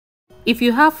If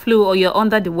you have flu or you're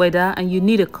under the weather and you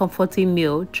need a comforting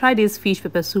meal, try this fish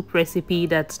pepper soup recipe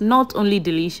that's not only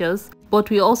delicious, but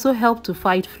will also help to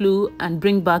fight flu and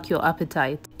bring back your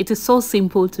appetite. It is so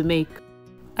simple to make.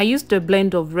 I used a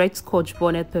blend of red scotch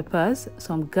bonnet peppers,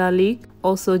 some garlic,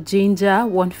 also ginger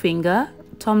 1 finger,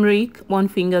 turmeric 1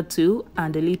 finger too,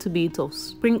 and a little bit of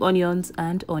spring onions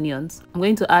and onions. I'm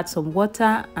going to add some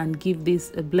water and give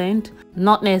this a blend,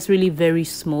 not necessarily very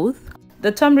smooth.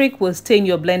 The turmeric will stain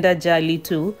your blender jar a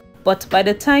little, but by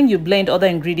the time you blend other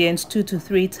ingredients 2 to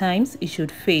 3 times, it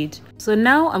should fade. So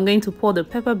now I'm going to pour the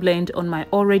pepper blend on my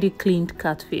already cleaned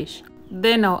catfish.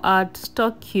 Then I'll add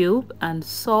stock cube and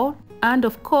salt, and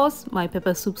of course my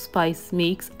pepper soup spice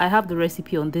mix. I have the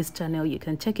recipe on this channel, you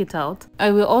can check it out.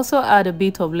 I will also add a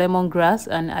bit of lemongrass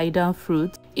and Aidan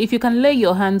fruit. If you can lay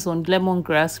your hands on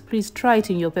lemongrass, please try it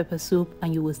in your pepper soup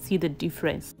and you will see the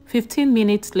difference. 15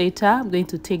 minutes later, I'm going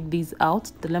to take these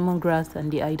out, the lemongrass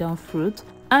and the Aidan fruit,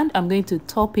 and I'm going to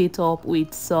top it up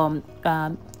with some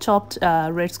chopped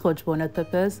red scotch bonnet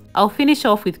peppers. I'll finish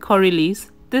off with curry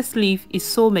leaves. This leaf is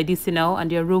so medicinal and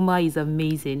the aroma is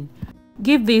amazing.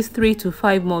 Give this 3 to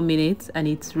 5 more minutes and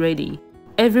it's ready.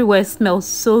 Everywhere smells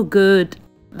so good.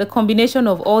 The combination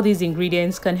of all these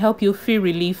ingredients can help you feel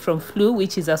relief from flu,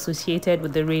 which is associated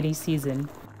with the rainy season.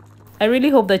 I really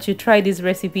hope that you try this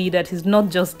recipe that is not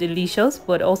just delicious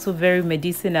but also very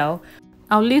medicinal.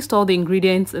 I'll list all the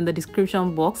ingredients in the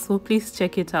description box, so please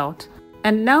check it out.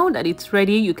 And now that it's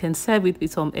ready, you can serve it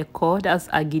with some eko, that's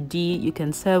agidi. You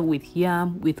can serve with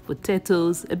yam, with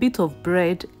potatoes, a bit of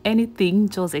bread, anything,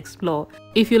 just explore.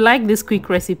 If you like this quick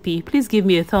recipe, please give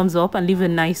me a thumbs up and leave a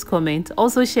nice comment.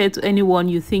 Also share to anyone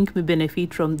you think may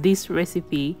benefit from this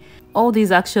recipe. All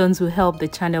these actions will help the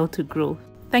channel to grow.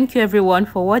 Thank you everyone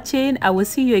for watching. I will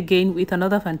see you again with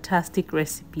another fantastic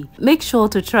recipe. Make sure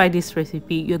to try this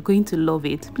recipe, you're going to love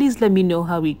it. Please let me know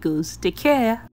how it goes. Take care.